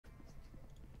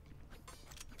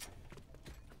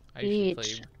I usually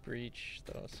play Breach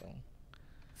though, so.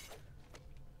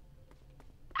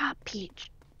 Ah,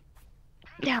 Peach.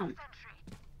 Down.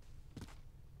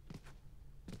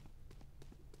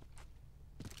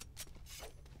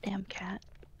 Damn cat.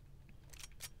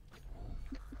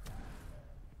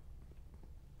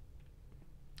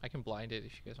 I can blind it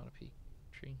if you guys want to peek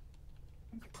tree.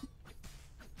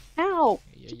 Ow!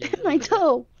 Yeah, My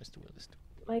toe! Let's do it, let's do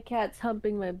it. My cat's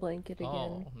humping my blanket again.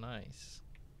 Oh, nice.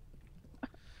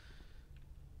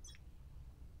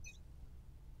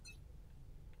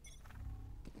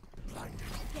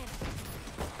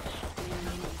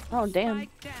 Oh, damn.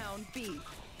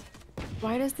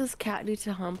 Why does this cat need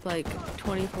to hump like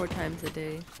 24 times a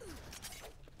day?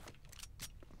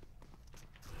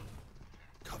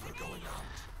 Cover going out.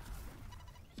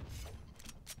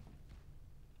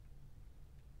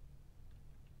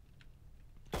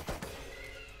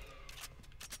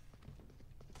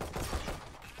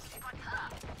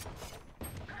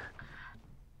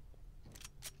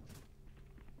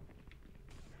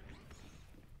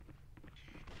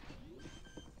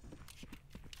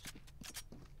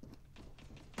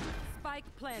 Spike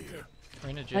planted.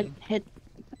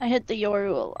 I hit the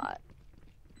Yoru a lot.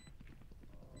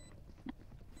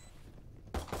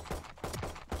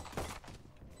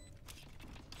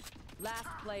 Last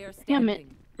player standing. Damn it.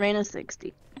 Reyna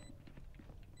 60.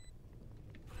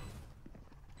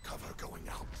 Cover going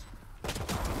out.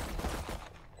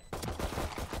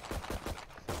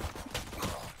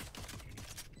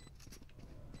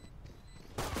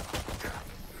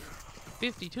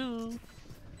 52.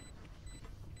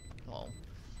 Oh.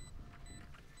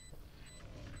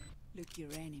 Look your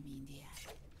enemy in the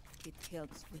eye. It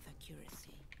helps with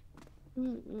accuracy.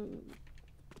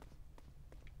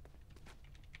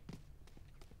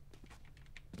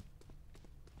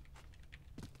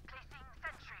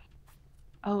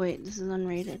 Oh wait, this is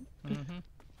unrated. Mm-hmm.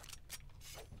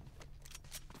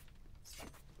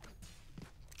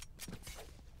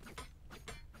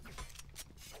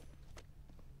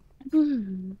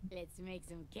 Let's make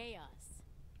some chaos.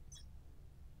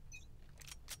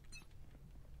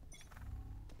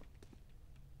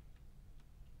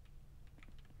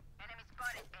 Enemy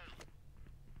spotted A.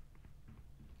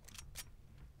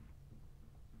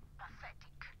 Pathetic.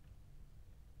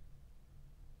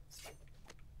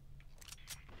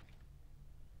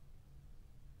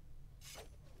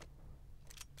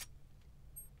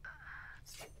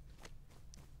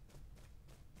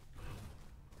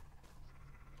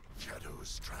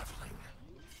 Shadows traveling.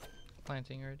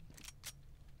 Planting already.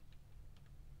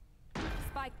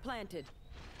 Spike planted.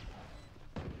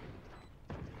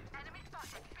 Enemy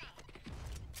spotted B.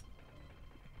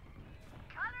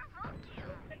 Colorful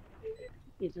kill.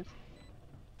 Jesus.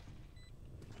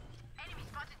 Enemy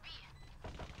spotted B.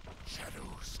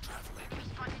 Shadows traveling. Enemy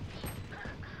spotted B.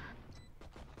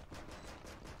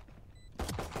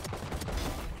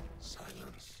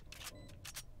 Silence.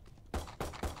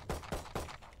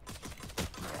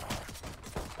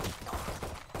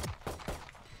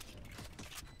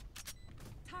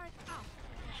 Turret out.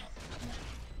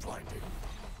 Blinding.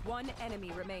 One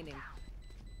enemy remaining.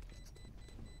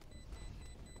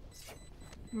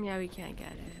 Yeah, we can't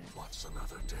get it. What's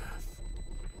another death?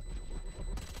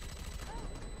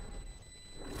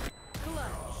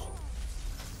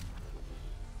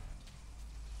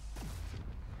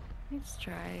 Let's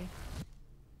try.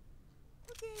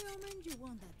 Okay, Omen, you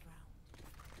won that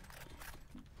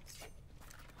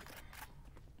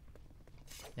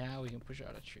round. Now we can push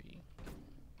out a tree.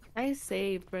 I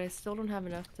saved, but I still don't have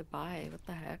enough to buy. What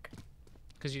the heck?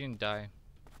 Because you didn't die.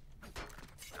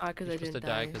 Oh, because I You're supposed didn't to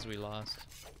die because we lost.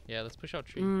 Yeah, let's push out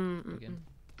tree again.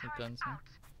 With guns now.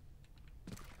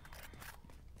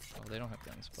 Oh, they don't have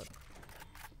guns, but.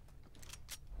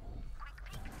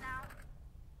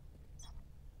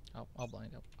 I'll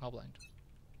blind up. I'll blind.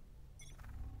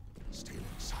 Stealing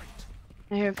sight.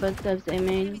 I hear footsteps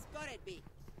aiming. Spotted B.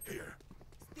 Here.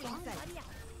 Stealing sight.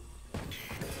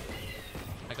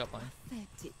 I got blind.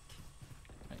 Pathetic.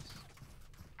 Nice.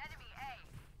 Enemy A.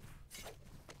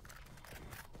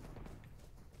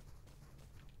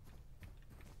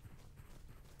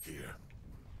 Here.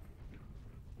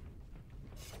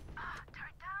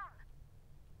 Turret down.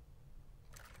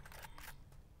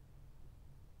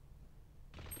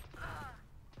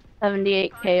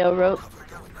 78 KO rope. Cover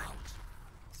going out.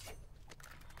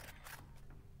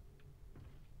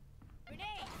 Grenade.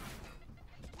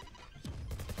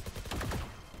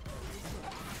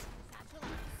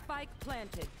 Spike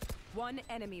planted. One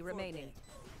enemy remaining.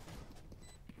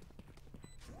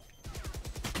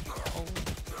 Oh.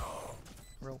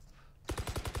 Rope.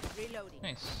 Reloading.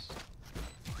 Nice.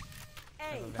 A.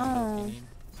 Have a vandal if you Oh. need.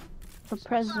 The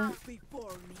present.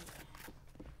 Before me.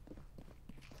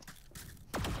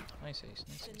 Nice ace.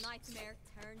 Nice The ace. nightmare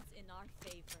turns in our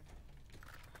favor.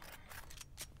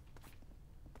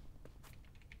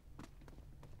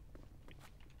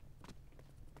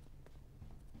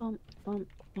 Bump, bump,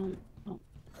 bump, bump.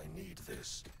 I need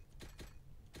this.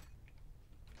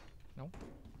 No?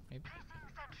 Maybe.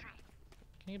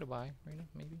 Can you get a buy, Reyna?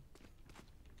 Maybe?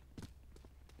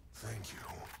 Thank you.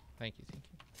 Thank you, thank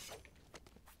you.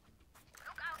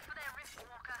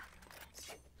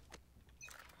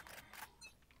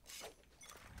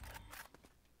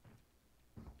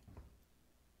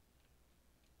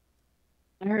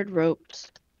 I heard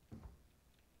ropes.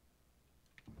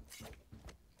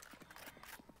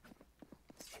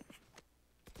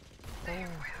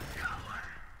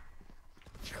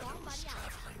 Shadows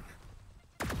traveling.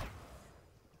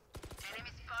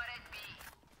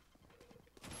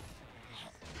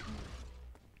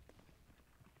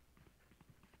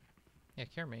 Yeah,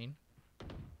 care main.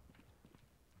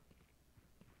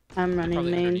 I'm running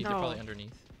Probably main. underneath. They're No. probably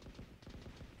underneath.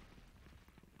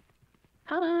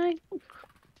 Hi.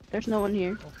 There's no one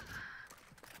here.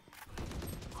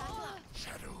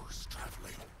 Shadows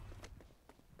traveling.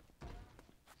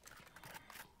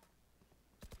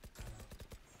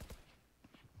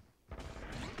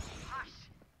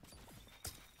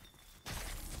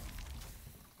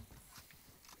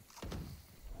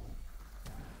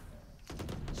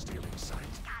 Stealing sight.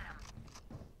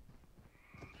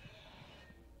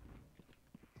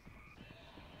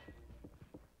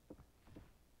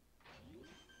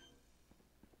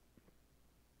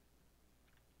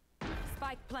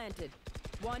 Spike planted.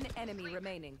 One enemy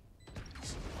remaining.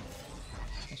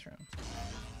 Nice round.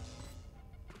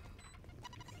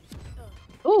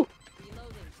 Ooh.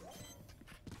 Reloading.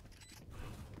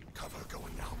 Cover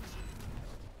going out.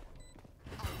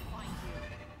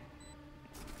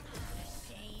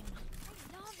 Shame.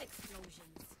 I love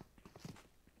explosions.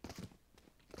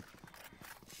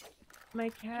 My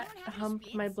cat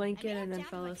humped my blanket and then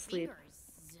fell asleep.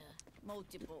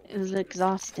 Multiple. It was That's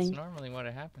exhausting. normally what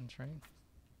happens, right?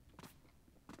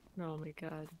 Oh my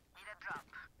god.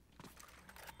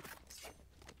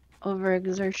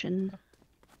 Overexertion.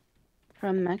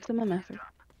 From maximum effort.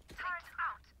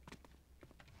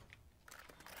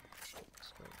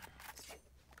 Let's go.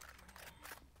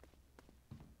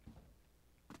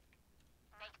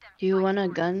 Do you want a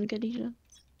gun, Khadija?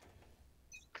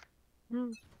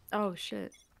 Hmm. Oh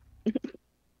shit.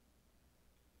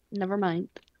 Never mind.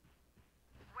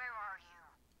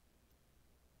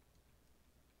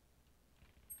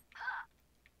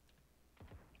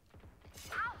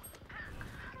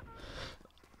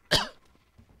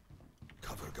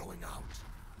 Cover going out.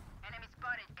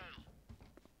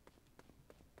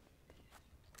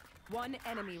 One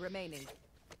enemy remaining.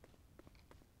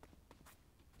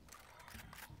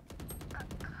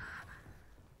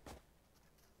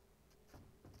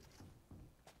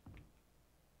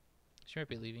 She might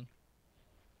be leaving.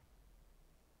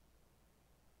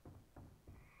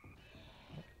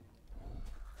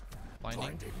 Blinding.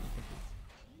 Blinding.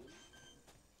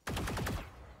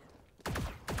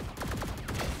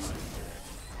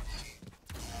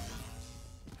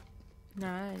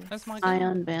 Nice. That's my gun.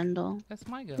 Ion Vandal. That's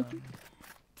my gun.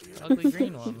 Ugly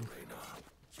green one. Reyna,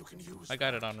 you can use I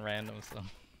got it on random, so. Can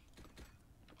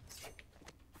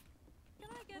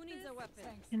I get Who needs a weapon?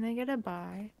 Can I get a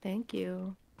buy? Thank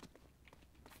you.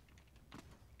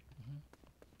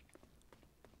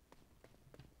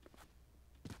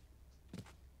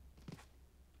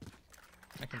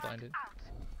 I can blind it.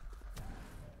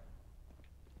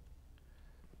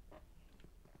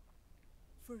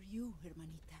 For you,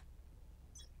 hermanita.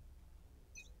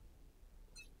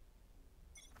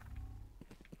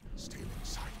 stealing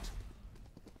sight.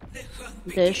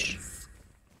 Dish.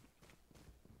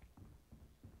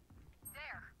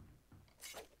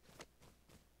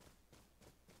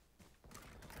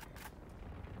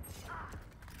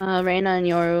 Reyna and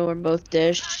Yoru are both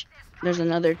dish. There's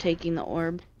another taking the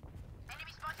orb.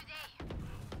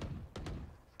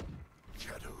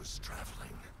 Shadows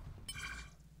traveling.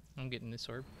 I'm getting this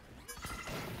orb.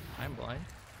 I'm blind.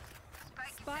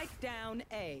 Spike down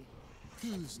A.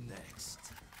 Who's next?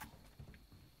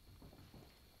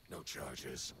 No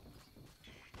charges.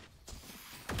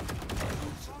 My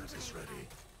ultimate is ready.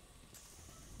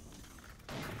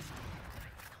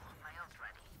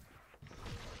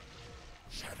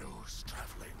 Shadows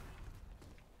traveling.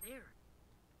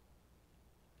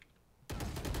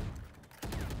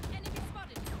 Enemy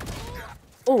spotted.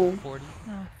 Oh, 40.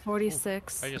 Oh,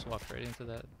 46. I just walked right into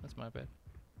that. That's my bad.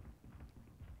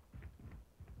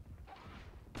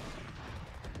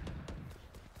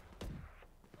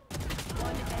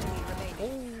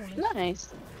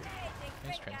 Nice.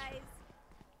 Nice transfer.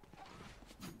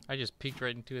 I just peeked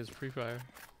right into his free fire.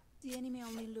 The enemy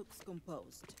only looks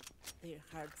composed. Their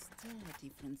hearts tell a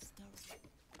different story.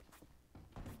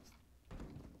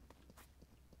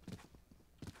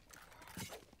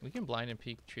 We can blind and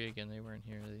peek tree again. They weren't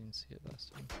here. They didn't see it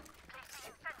last time.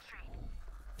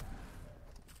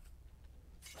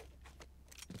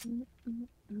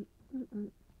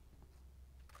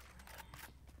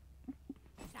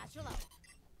 Satchel out.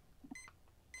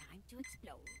 Time to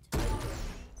explode.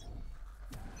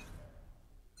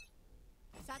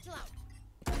 Satchel out.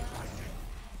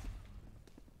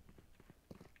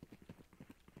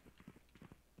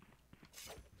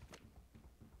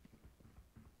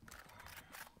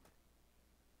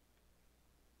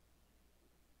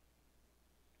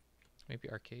 Maybe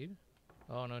arcade?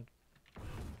 Oh no.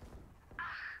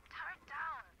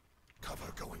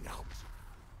 Cover going out.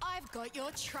 I've got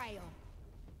your trail.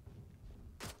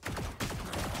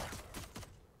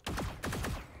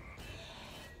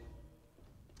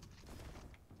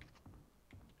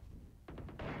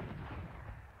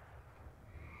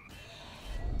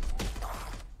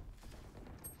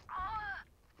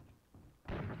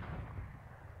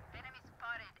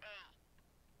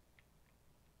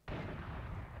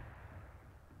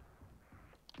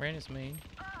 Ran his main.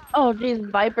 Oh, geez,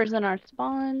 Vipers in our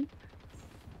spawn.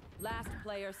 Last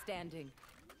player standing.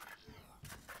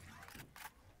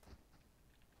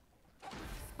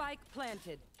 Spike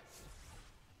planted.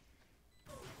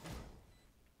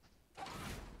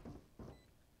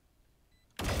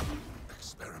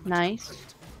 Experiment Nice.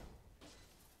 complete.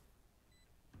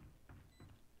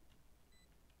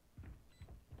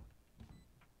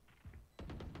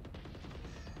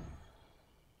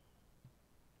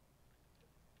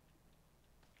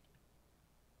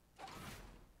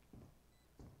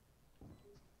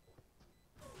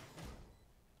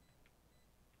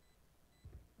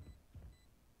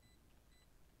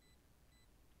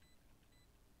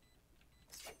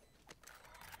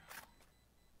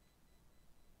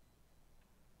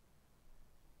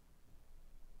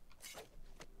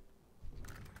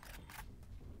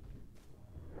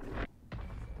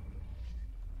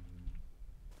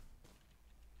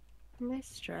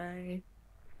 Nice try.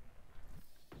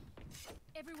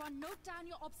 Everyone note down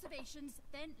your observations,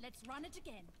 then let's run it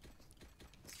again.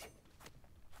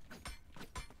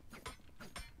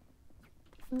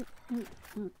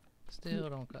 Still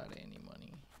don't got any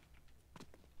money.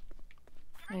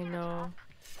 I know.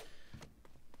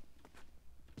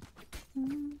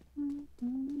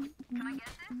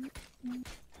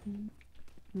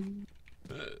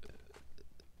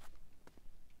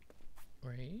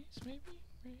 Raise maybe?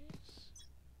 Raise?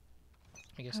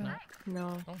 I guess not.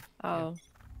 No. Oh. Oh.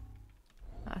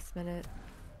 Last minute.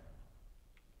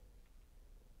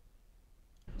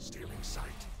 Stealing sight.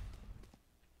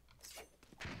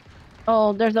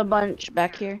 Oh, there's a bunch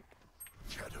back here.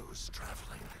 Shadows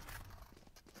traveling.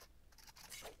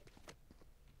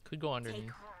 Could go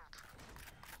underneath.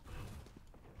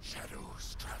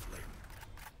 Shadows traveling.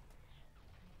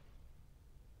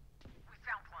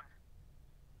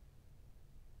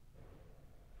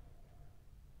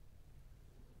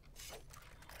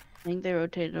 I think they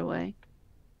rotated away.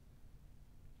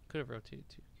 Could have rotated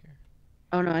too here.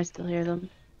 Oh no, I still hear them.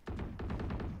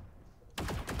 Oh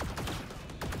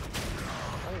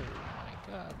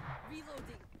my god.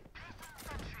 Reloading.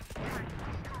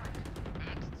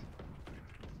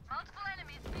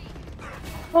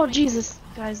 Oh Jesus,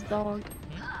 guy's dog.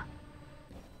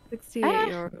 68 Ah.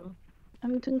 euro.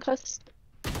 I'm concussed.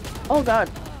 Oh god.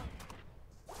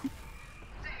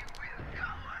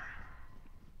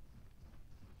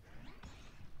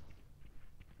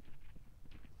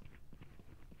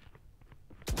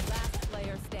 Last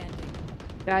player standing.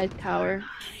 Guy's tower.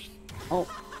 Oh,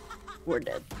 we're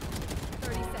dead.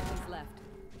 30 seconds left.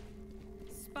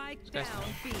 Spike guy's down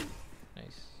B.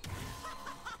 Nice.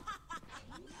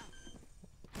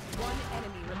 One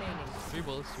enemy remaining. 3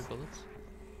 bullets, 3 bullets.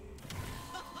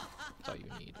 That's all you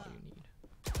need, all you need.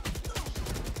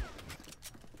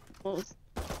 Oh,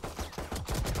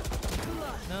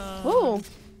 No. oh.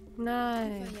 If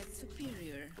Nice. I act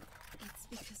superior, it's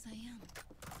because I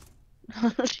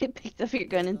am. She picked up your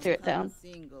gun and threw it Don't have down. a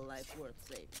single life worth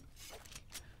saving.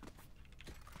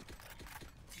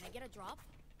 Can I get a drop?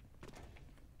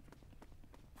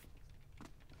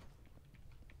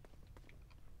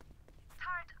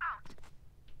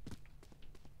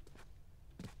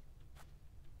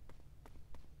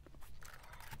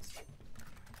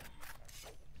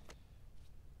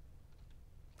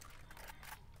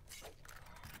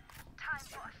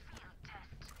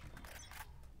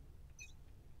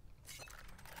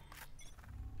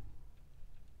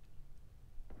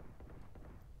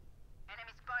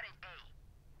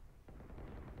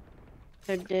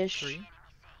 Their dish. 3.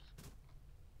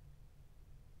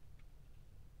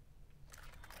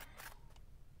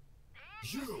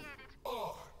 You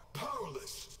are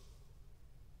powerless.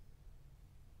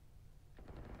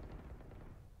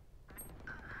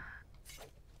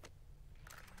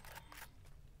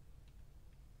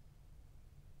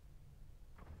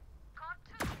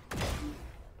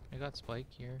 I got Spike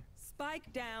here.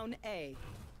 Spike down A.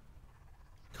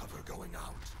 Cover going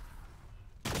out.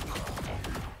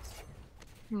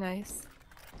 Nice.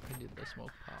 I did the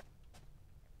smoke pop.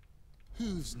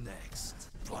 Who's next?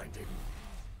 Blinding.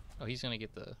 Oh, he's gonna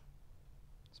get the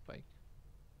Spike.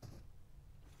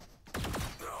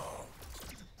 No.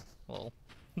 Well.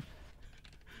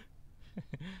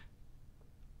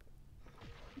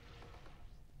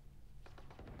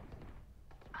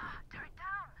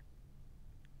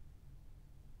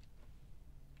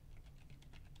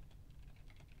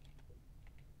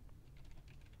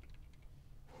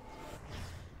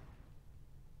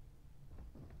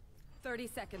 Thirty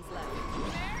seconds left.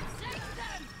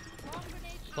 Swarm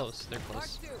grenade out. Close, they're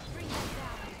close. Bring them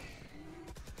down.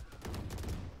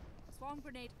 Swarm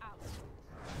grenade out.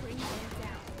 Bring them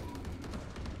down.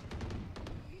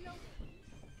 Reloading.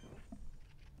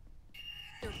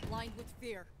 They're blind with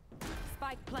fear.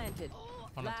 Spike planted.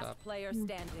 On the Last top. player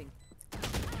standing.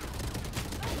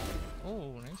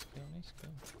 Oh, nice kill, nice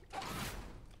kill.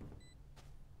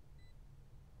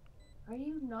 Are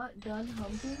you not done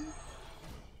humping?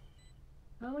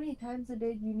 How many times a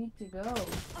day do you need to go?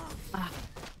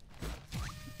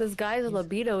 This guy's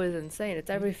libido is insane.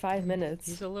 It's every 5 minutes.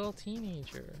 He's a little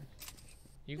teenager.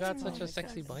 You got such a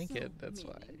sexy blanket, that's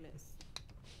why.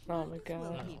 Oh my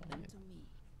god. Keep them to me.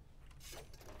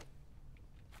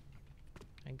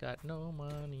 I got no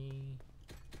money.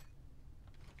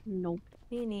 Nope.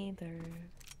 Me neither.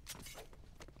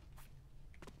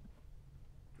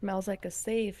 Smells like a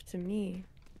safe to me.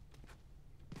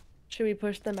 Should we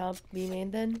push them out B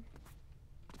main then?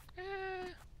 I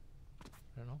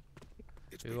don't know.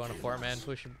 Do we want a 4-man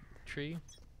push a tree?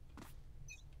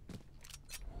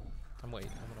 I'm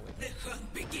waiting, I'm gonna wait. The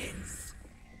hunt begins.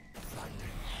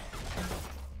 Blinding.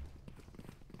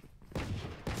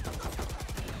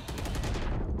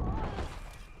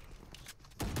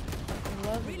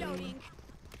 Lovely. Reloading.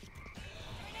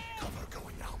 Cover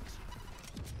going out.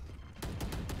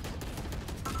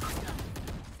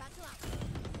 Satchel out.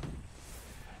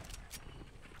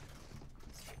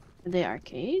 Are they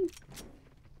arcade?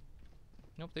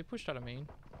 Nope, they pushed out of main.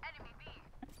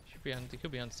 Should be on, they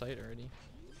could be on site already.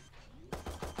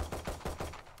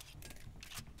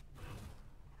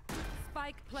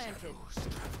 Spike planted. Shadows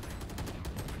traveling.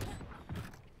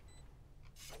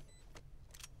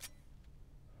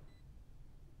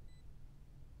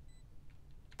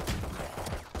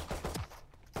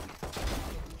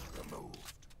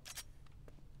 Removed.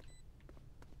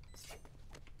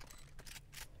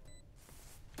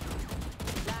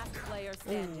 Last player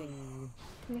standing.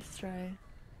 Nice try.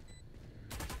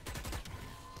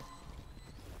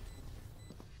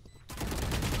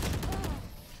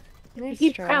 Nice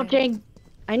Keep try. crouching.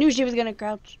 I knew she was gonna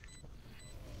crouch.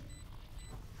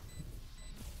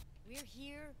 We're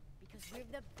here because we're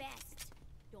the best.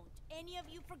 Don't any of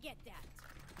you forget that.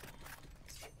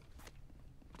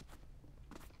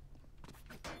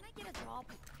 Can I get a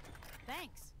drop?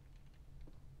 Thanks.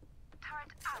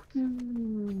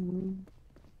 Hmm.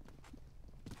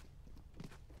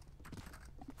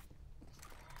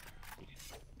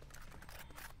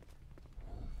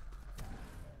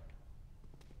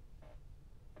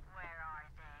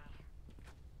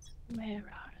 Where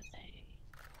are they?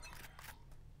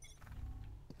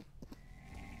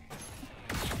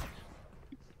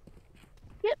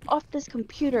 Get off this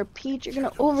computer, Peach. You're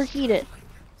gonna overheat it.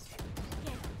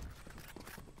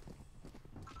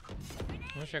 I'm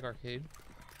gonna check arcade.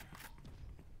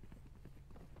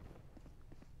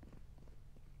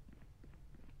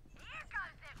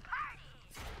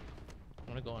 I'm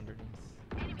gonna go underneath.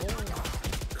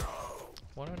 Oh.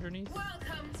 One underneath.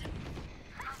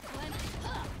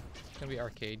 It's gonna be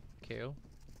arcade KO.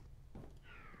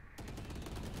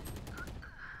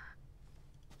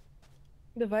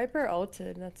 The Viper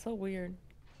ulted. That's so weird.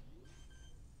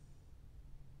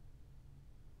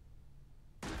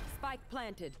 Spike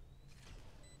planted.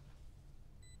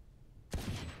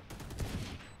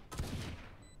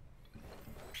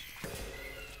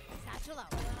 Satchel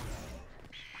out.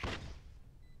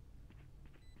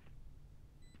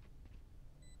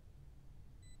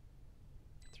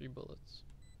 3 bullets.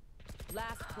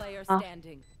 Last player Ah.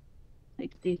 standing.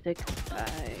 66.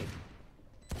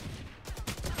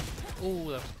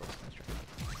 Oh, that was close. Nice try.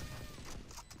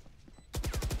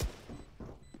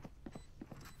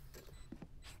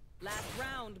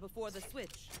 round before the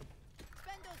switch.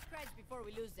 Spend those credits before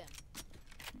we lose them.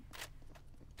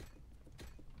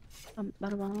 Bum,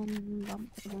 bum, bum,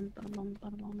 bum, bum, bum,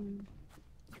 bum.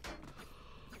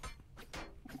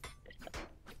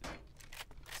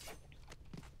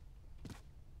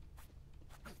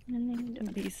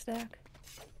 B stack.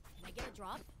 Can I get a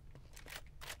drop?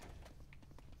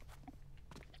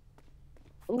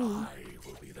 Ooh, I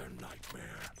will be their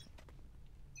nightmare.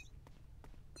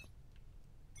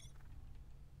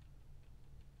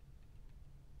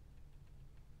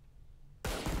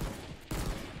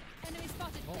 Enemy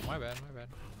spotted. Oh, my bad, my bad.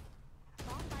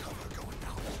 Cover going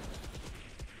out.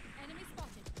 Enemy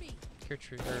spotted. B.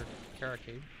 Caracade.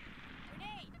 Grenade.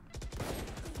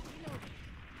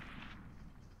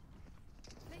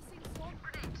 Placing swarm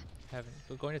grenade. Heaven.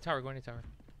 Going to tower, going to tower.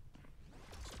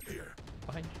 Here.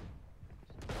 Behind you.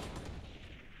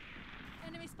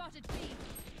 Enemy spotted. B.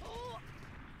 Oh.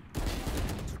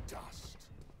 To dust.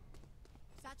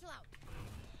 Satchel out.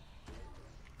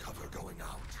 Cover going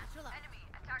out. Satchel out. Enemy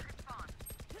attacker spawn.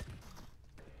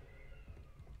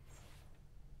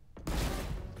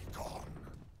 Be gone.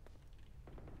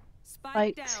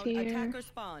 Spike Spike's down. here. Attacker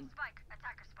spawn. Spike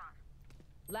attacker spawn.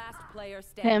 Last player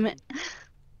standing. damn it.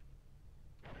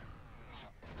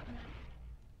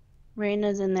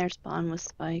 Reyna's in their spawn with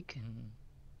Spike.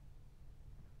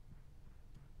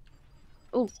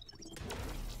 Ooh,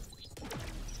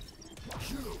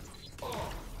 You are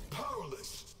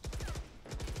powerless.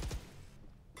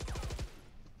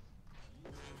 Mm.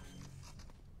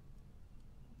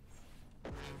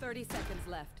 30 seconds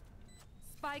left.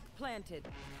 Spike planted.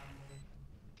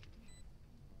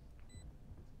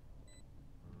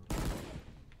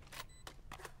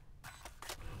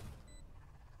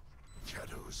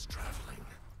 Shadows traveling.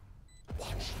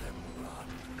 Watch them run.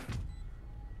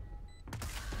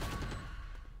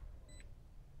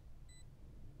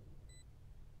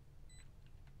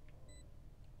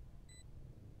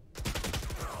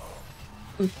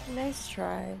 Nice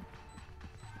try.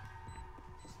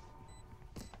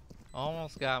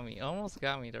 Almost got me. Almost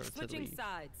got me to Switching leave.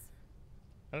 sides.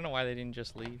 I don't know why they didn't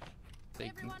just leave.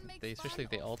 Everyone makes Especially if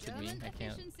fun they of ulted me. German I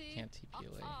can't efficiency. TP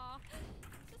away.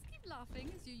 Just keep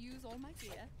laughing as you use all my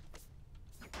gear.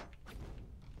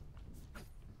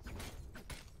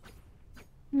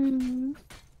 hmm.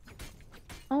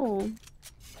 Oh,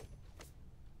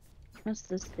 that's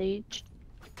the stage.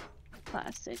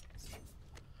 Classic.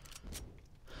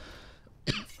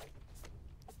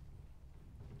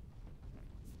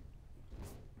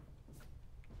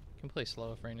 Can play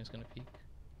slow if Reyna's gonna peek.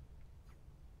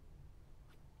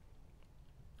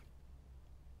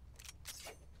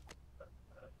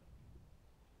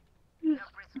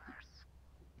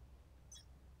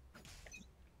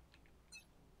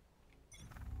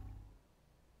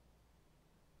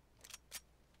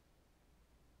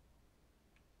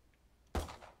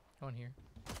 Go on here.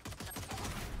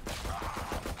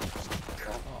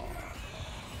 Oh.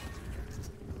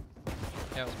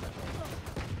 That was my fault.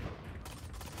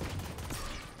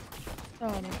 Oh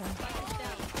my god. Spike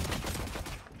down.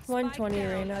 120 Spike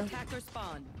down. Reyna. Attacker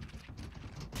spawn.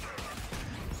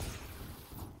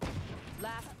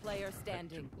 Last player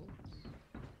standing.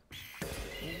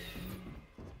 They're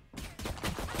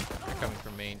coming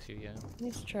from main too, yeah.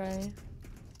 Nice try.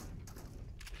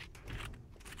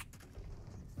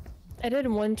 I did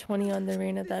 120 on the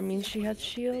Reyna. That means she had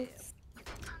shields.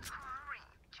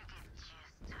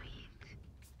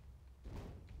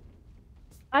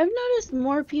 I've noticed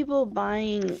more people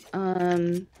buying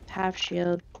half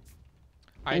shield.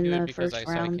 I In do the it because first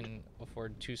I round. can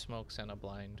afford 2 smokes and a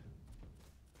blind.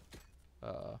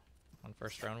 On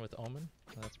first round with Omen.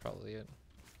 That's probably it.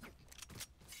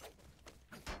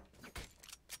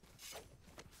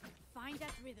 Find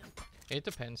that rhythm. It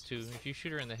depends too. If you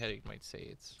shoot her in the head, it might say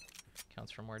it's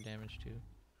counts for more damage too.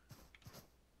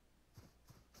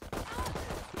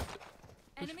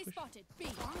 Enemy spotted. B.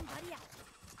 Bomb buddy out.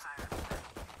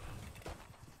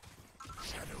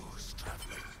 Shadows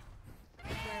traveling.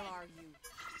 Where are you?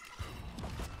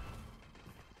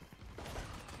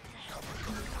 Cover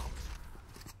going out.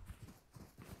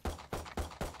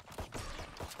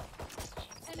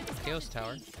 Enemy Chaos spotted.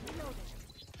 tower. B. Reloaded.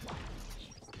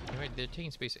 Anyway, they're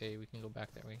taking space A. We can go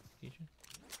back that way. Keisha.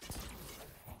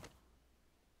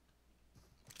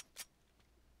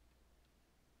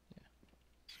 Yeah.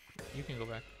 You can go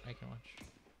back. I can watch.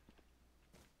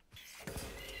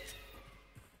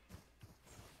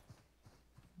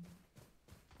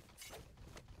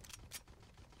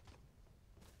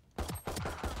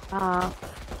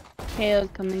 KO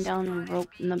coming down the rope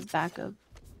in the back of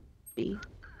B.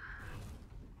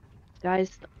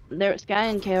 Guys, Sky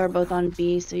and KO are both on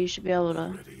B, so you should be able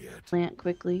to Ready yet? plant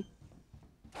quickly.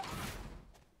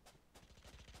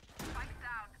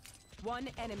 One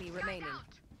enemy remaining.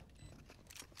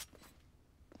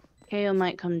 KO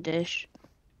might come dish.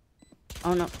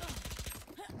 Oh no.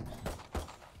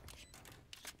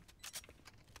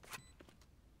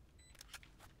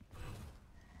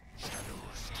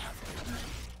 Shadows traveling.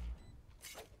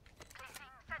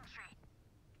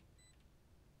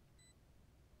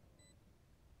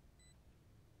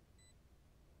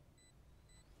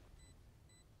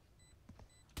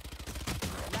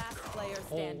 Last player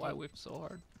standing. Oh, I whipped so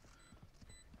hard.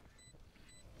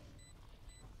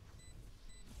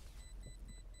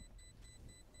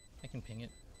 I can ping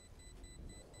it.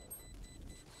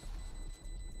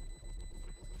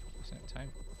 Wasting time.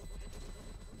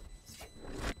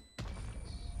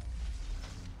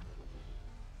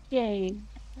 Yay.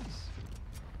 Nice.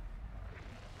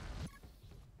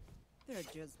 They're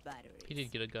just batteries. He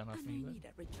did get a gun off And me, I but need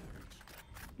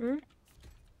a recharge.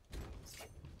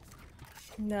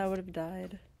 No, I would have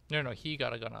died. no, he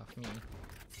got a gun off me.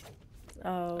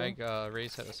 Oh.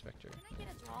 Raze had a Spectre. Can I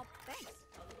get a drop? Thanks.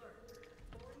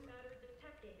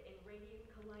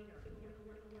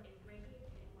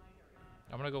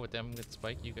 I'm gonna go with them with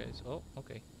Spike. You guys. Oh,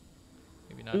 okay.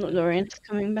 Maybe not. No, then. Lorraine's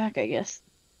coming back, I guess.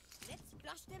 Let's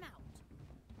flush them out.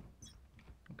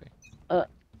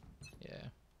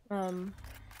 Yeah.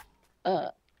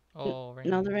 Oh, right.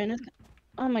 Now Lorraine's.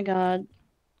 Oh my god.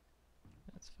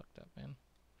 That's fucked up, man.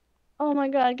 Oh my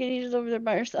god, Katie's over there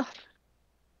by herself.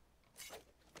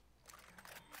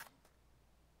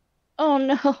 Oh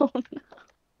no.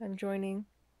 I'm joining.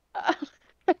 I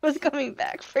was coming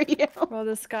back for you. Well,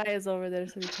 the sky is over there,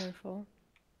 so be careful.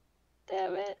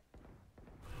 Damn it.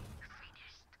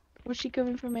 Was she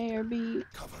coming from A or B?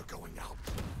 Cover going out.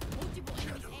 Multiple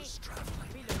Shadows enemies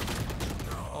traveling.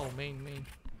 Oh, main.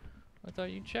 I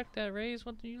thought you checked that, Raze.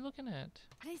 What are you looking at?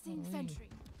 Placing Oh, sentry.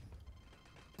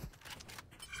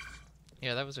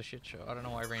 Yeah, that was a shit show. I don't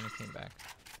know why Raina came back.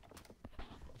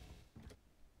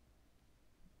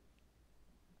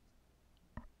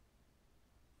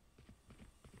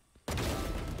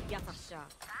 Yafasha.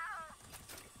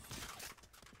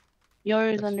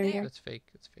 Yours That's under fake. here. That's fake.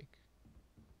 It's fake.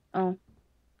 Oh.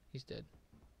 He's dead.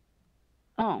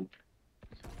 Oh.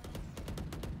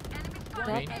 One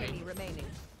Main, enemy main. remaining.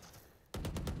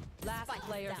 Last Spike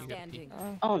player down. You got standing. peek.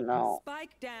 Oh. Oh no.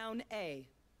 Spike down A.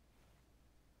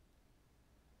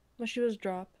 Well, she was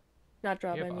drop. Not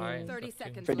drop, You I have mean iron. 30 Up to-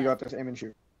 seconds But you got left. this aim and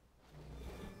shoot.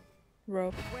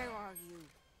 rope. Where are you?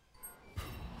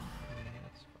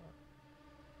 That's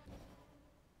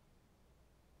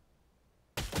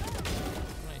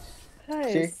far.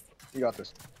 Nice. Nice. You got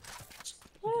this.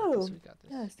 Oh. We got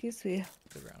this. Yeah, excuse me.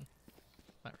 Good round.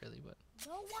 Not really, but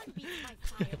No one beats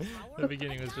my firepower. The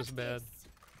beginning I was just got bad. this.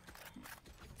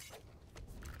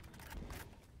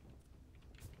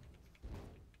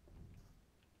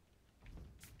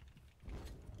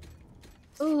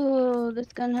 Ooh, this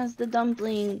gun has the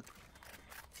dumpling.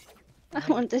 I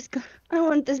want this gun. I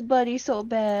want this buddy so I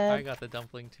bad. got the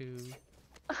dumpling too.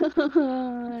 It's Can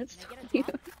so I get a cute.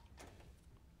 drop?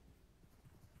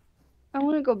 I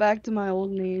want to go back to my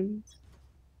old name.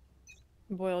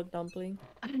 Boiled dumpling.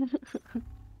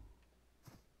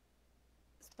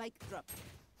 Spike drop.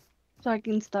 So I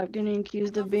can stop getting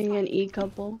accused of being an E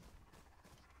couple.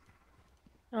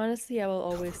 Honestly, I will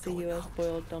always see you as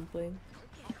boiled dumpling.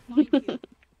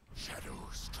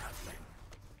 Shadows traveling.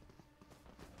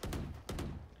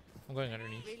 I'm going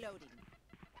underneath. Reloading.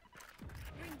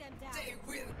 Bring them down. They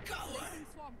will cover. Placing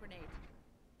swarm grenade.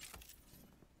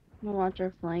 I'm gonna watch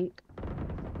her flank.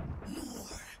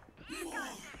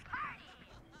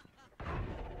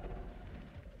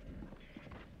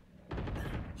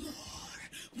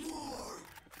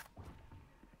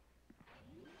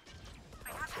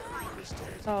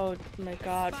 Oh my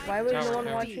god, why was no Tower, one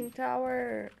tower. watching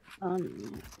tower?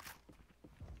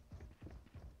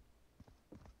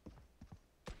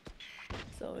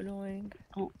 So annoying.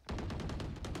 Die.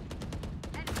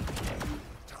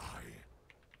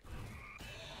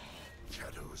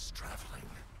 Shadows traveling.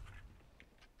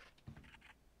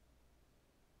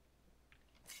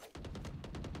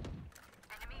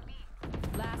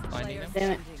 Last Finding player them.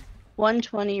 Damn it. standing.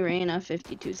 120 Reina,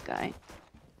 52 Sky.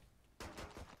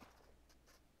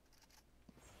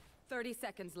 30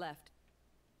 seconds left.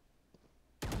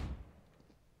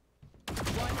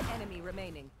 One enemy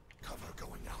remaining. Cover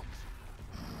going out.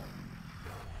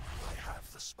 I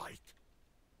have the spike.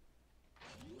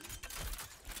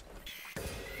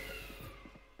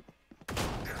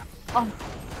 Oh,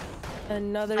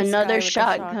 Another Another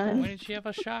Sky with a shotgun. Why did she have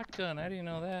a shotgun? I didn't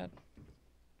know that.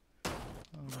 Oh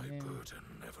My man. burden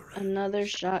never ends. another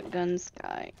shotgun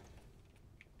Sky.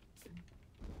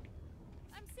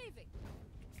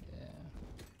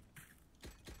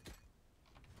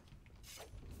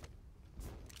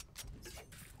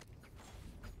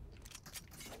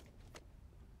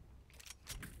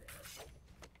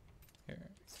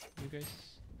 guys.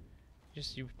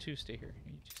 Just you two stay here.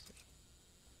 You just stay.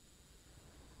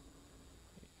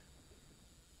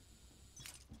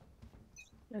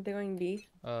 Are they going B?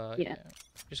 Yeah.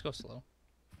 Just go slow.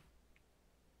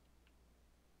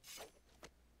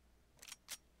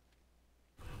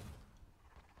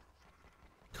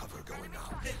 Cover going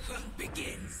out. The hunt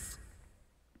begins.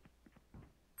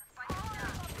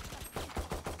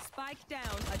 Spike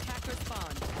down. Attacker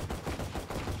spawn.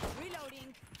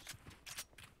 Reloading.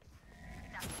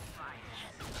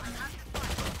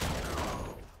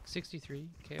 63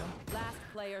 KO. Last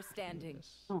player standing.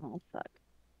 This Oh fuck.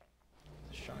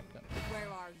 the shotgun. Where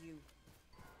are you?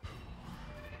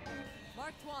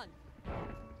 Marked one.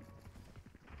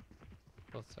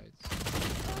 Both sides.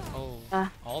 Oh,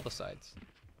 Ah. all the sides.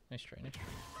 Nice try, nice try.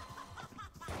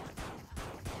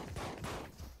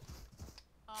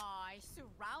 I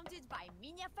surrounded by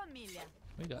minha familia.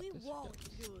 We got We this. won't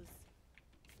lose.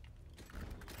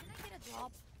 Can I get a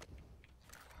drop?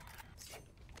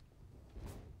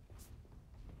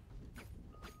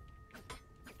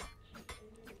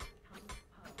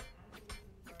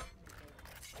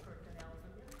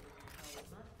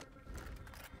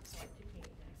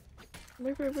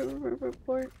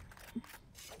 Report. We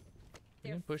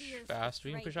Their can push fears fast.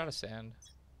 We can betray push out them. of sand.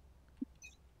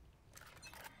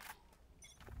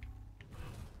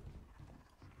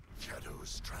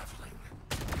 Shadows traveling.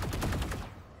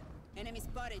 Enemy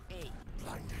spotted A.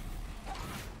 Blinding.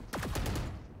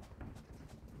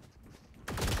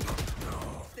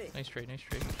 Nice trade, nice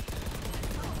trade.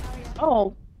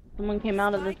 Oh, someone came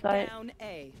out of the Spike site. down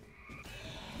A.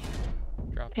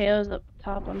 Drop. KO's up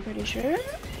top, I'm pretty sure.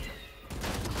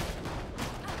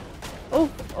 Oh,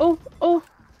 oh, oh!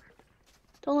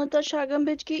 Don't let that shotgun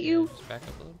bitch get Yeah, you. just back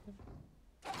up a little bit.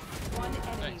 One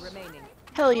enemy Nice. remaining.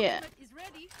 Hell yeah. Is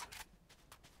ready.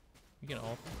 You can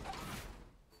ult.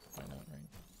 Why not, right?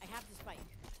 I have the spike.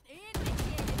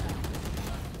 Initiated.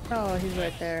 Oh, he's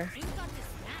right there. Drink on the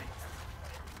snacks.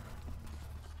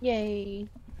 Yay.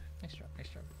 Nice job, nice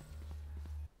job.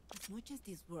 As much as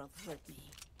this world hurt me,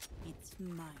 it's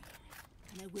mine,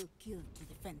 and I will kill to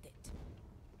defend it.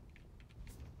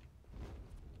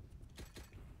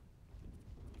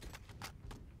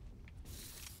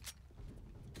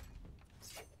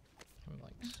 I'm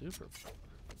like super.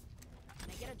 Can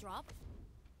I get a drop?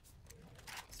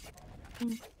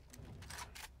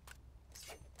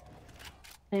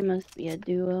 They must be a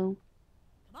duo.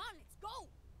 Come on, let's go.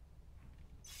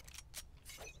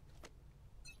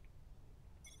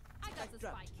 I got the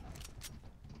Drop. spike.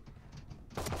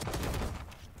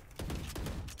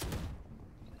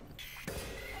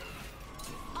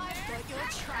 I've got your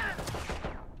trail.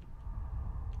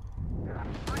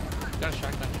 Got a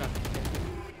shotgun, shotgun.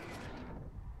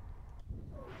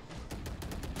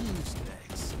 Who's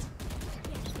next?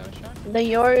 Just got a shotgun. The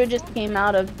Yoru just came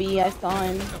out of B, I saw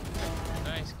him.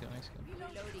 Nice kill, nice kill.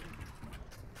 Reloading.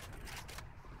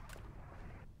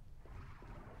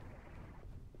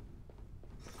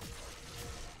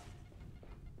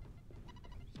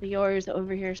 The Yoru's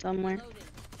over here somewhere. Loaded.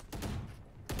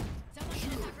 Someone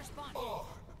should attack spawn. Oh,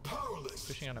 powerless.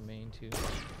 Pushing on a main too.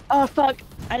 Oh fuck,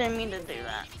 I didn't mean to do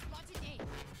that. Enemy spotted A.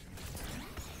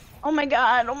 Oh my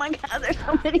god, there's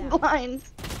so many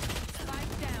blinds.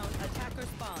 Spike down. Attacker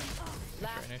spawn.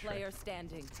 Last nice try. player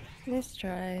standing. Nice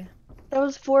try. That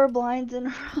was 4 blinds in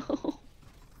a row.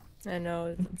 I know,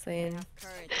 it's insane.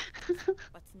 Courage,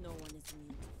 but no one is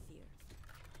immune to fear.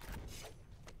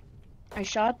 I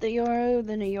shot the Yoru,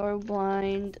 then a Yoru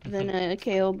blind, then a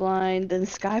KO blind, then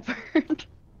Skybird.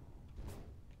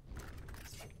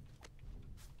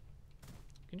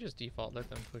 You can just default let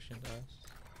them push into us.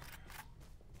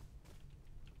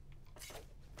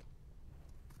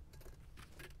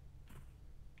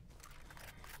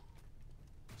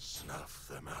 Snuff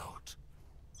them out.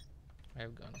 I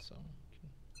have guns, so.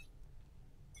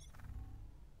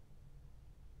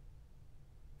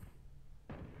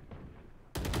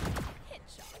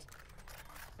 Headshot.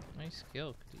 Nice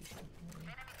kill, Khadija.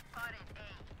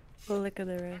 Go look at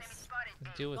the rest.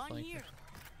 Let's deal with Gone flankers. here.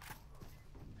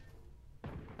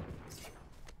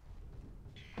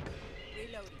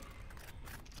 Reloading.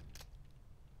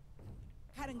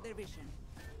 Cutting their vision.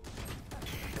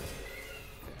 Okay,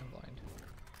 I'm blind.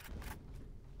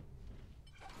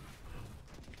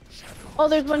 Oh,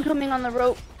 there's one coming on the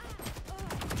rope.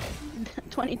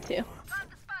 22. Okay.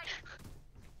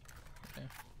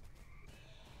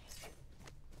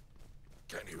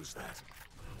 Can't use that.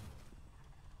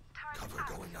 Cover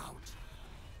going out.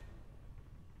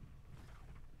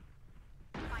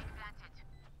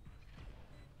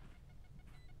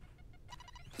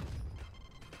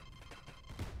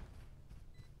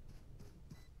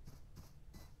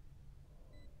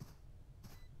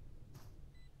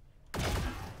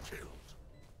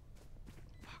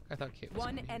 I thought Kate was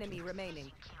One gonna be here, enemy too.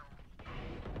 remaining.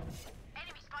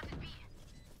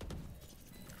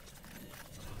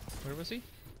 Where was he?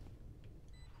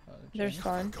 There's Jen?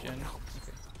 fun. Jen.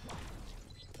 Okay.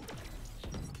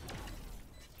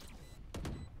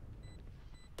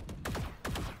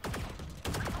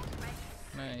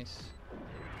 Nice.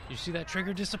 You see that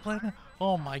trigger discipline?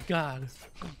 Oh my god.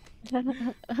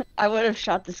 I would have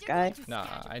shot this guy. Nah,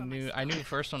 I knew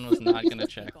first one was not gonna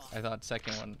check. I thought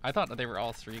second one. I thought they were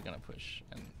all three gonna push,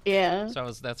 and Yeah.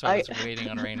 so that's why I was waiting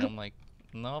on Reyna. I'm like,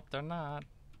 nope, they're not.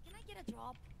 Can I get a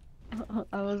drop?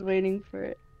 I was waiting for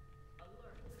it.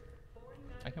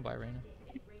 I can buy Reyna.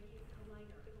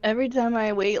 Every time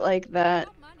I wait like that,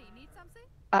 Got money. Need something?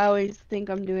 I always think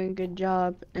I'm doing a good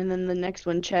job, and then the next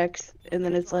one checks, and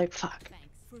then it's like, fuck. Thanks.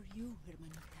 For you,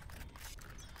 hermanita.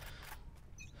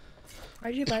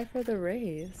 Why'd you buy for the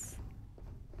raise?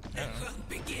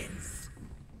 Begins.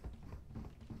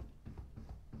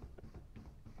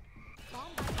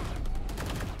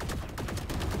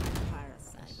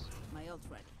 Parasite. My ult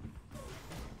ready.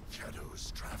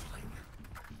 Shadows traveling.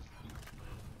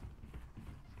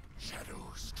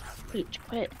 Shadows traveling. Peach,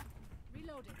 quit.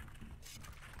 Reloading.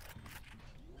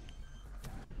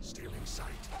 Stealing sight.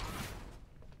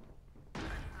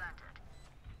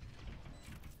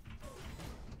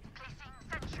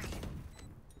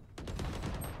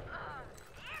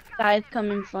 Guys,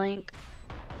 coming flank.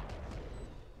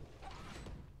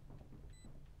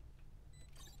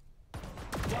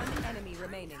 One enemy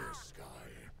remaining. Sky.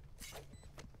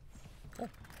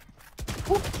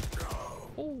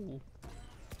 Oh.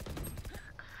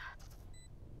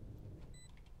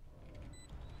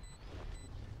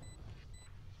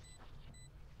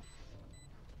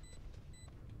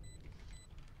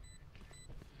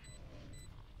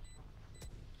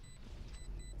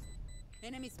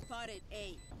 Enemy spotted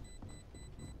A.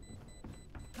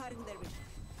 Cutting their vision.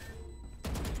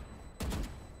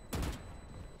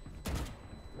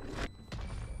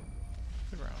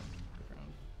 Good round. Good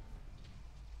round.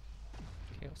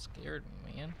 Kale scared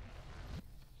me, man.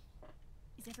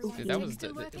 Is everyone Dude, that here? was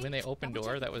still working? when they opened Double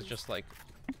door. check, That was please. just like,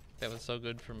 that was so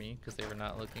good for me because they were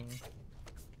not looking.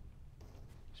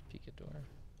 Just peek at door.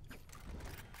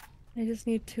 I just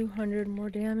need 200 more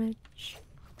damage,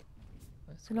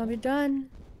 Let's and I'll go. be done.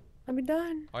 I'll be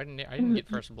done. Oh, I didn't get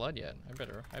first blood yet. I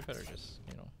better just,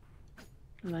 you know,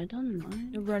 Have I done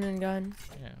mine? The run and gun.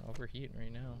 yeah, overheat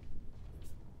right now.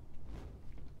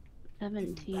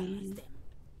 17. them.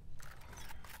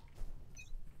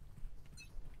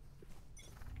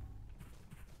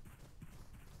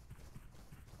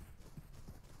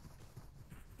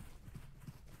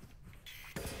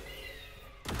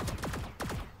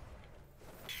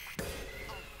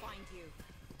 I'll find you.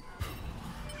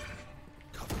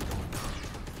 Cover going out.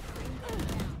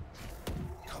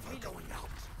 Cover going out.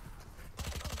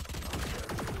 Our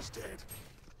carrier is dead.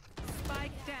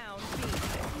 Spike down. B.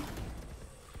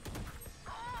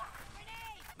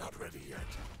 Not ready yet.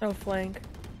 Oh, flank.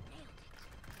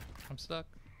 I'm stuck.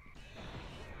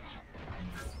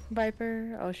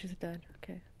 Viper. Oh, she's dead.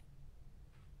 Okay.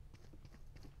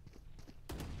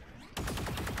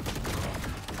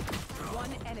 One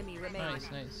enemy remaining.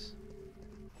 Nice, nice.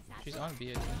 She's on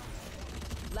B, I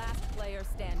think. Last player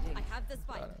standing. I have the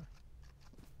spike. Got her.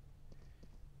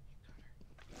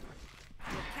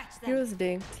 We'll catch He them. was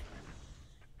dinked.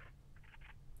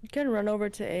 You can run over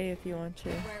to A if you want to.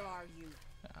 Where are you?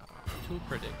 Ah, too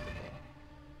predictable.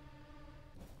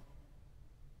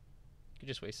 You could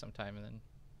just waste some time and then.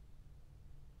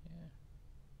 Yeah.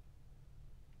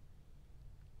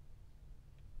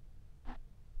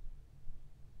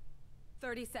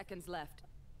 30 seconds left.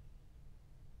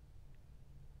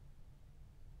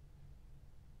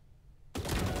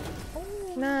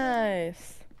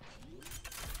 Nice.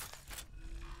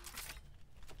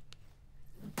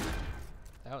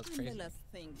 That was I'm crazy. the last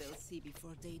thing they'll see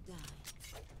before they die.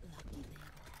 Lucky them.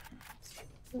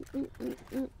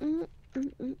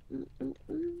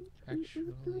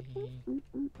 Actually,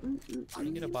 can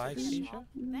you get a buy, Keisha?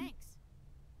 Thanks.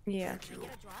 Yeah. Can I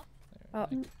get a drop? Oh. I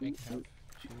can have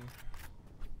two.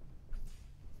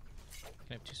 I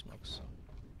can have two smokes. So.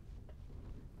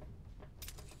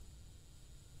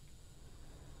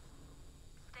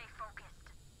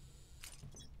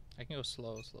 I can go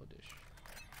slow dish.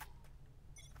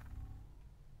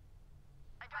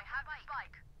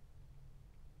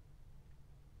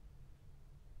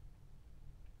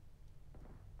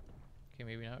 Okay,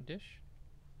 maybe not dish.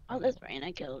 Oh, this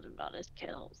Reyna killed about his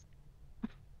kills.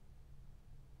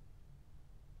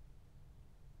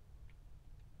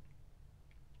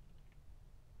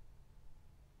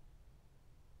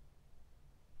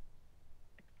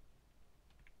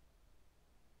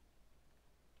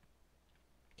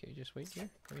 just wait here.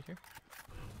 Wait here.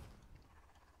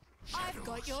 I've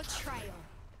got your trail.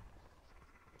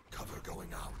 Cover going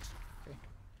out. I'm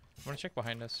gonna check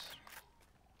behind us.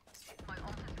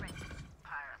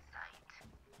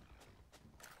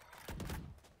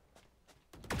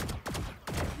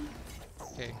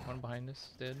 Okay, one behind us.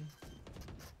 Dead.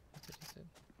 That's it, he's dead.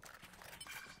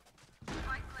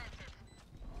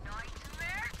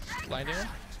 Blinding him?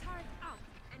 Turret out.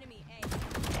 Enemy A.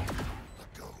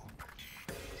 Let go.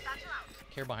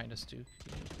 Care behind us too.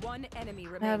 One enemy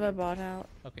I have a remaining. bot out.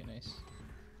 Okay, nice.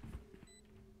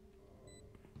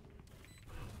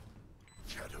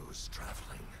 Shadows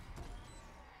traveling.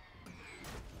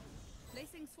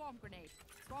 Placing swarm grenade.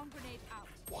 Swarm grenade out.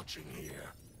 Watching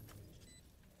here.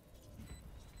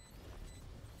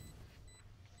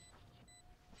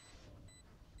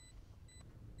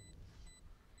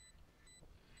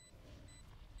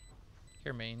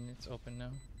 Care main, it's open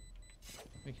now.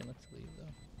 We can look to leave though.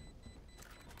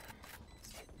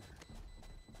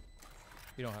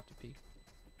 You don't have to peek.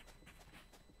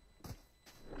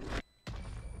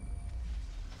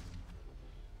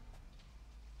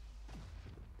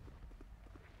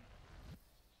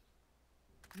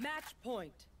 Match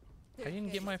point. I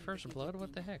didn't get my first blood?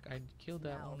 What the heck? I killed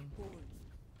that one. Oh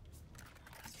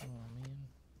man.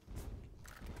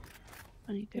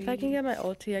 23. If I can get my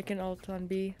ulti, I can ult on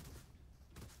B.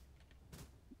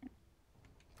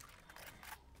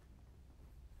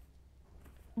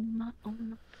 I'm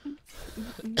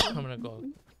gonna go.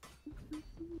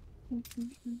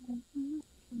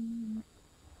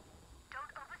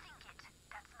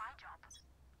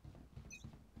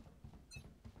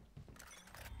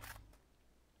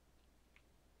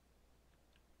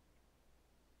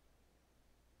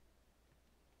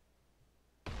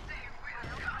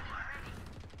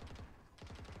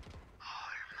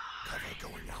 Cover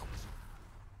going out.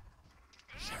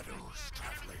 Shadows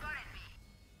traveling.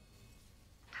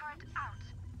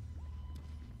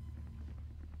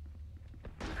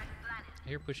 I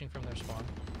hear pushing from their spawn.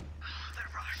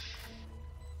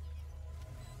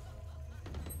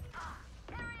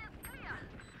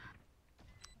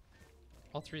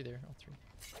 All three there, all three.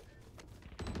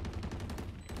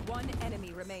 One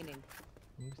enemy remaining.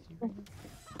 I'm with you right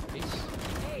now.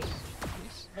 Ace.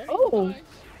 Ace. Ace. Oh! Attackers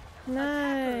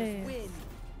Nice. win.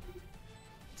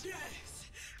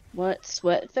 What?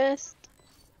 Sweatfest?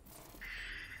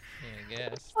 Yeah, I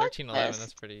guess. What 13-11, best?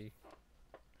 that's pretty...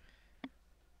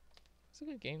 It's a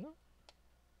good game though.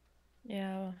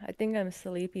 Yeah, I think I'm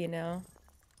sleepy now.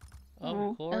 Of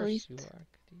Oh, at course least. you are,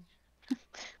 Khadija.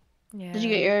 Yeah. Did you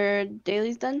get your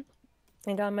dailies done?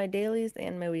 I got my dailies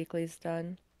and my weeklies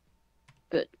done.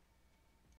 Good.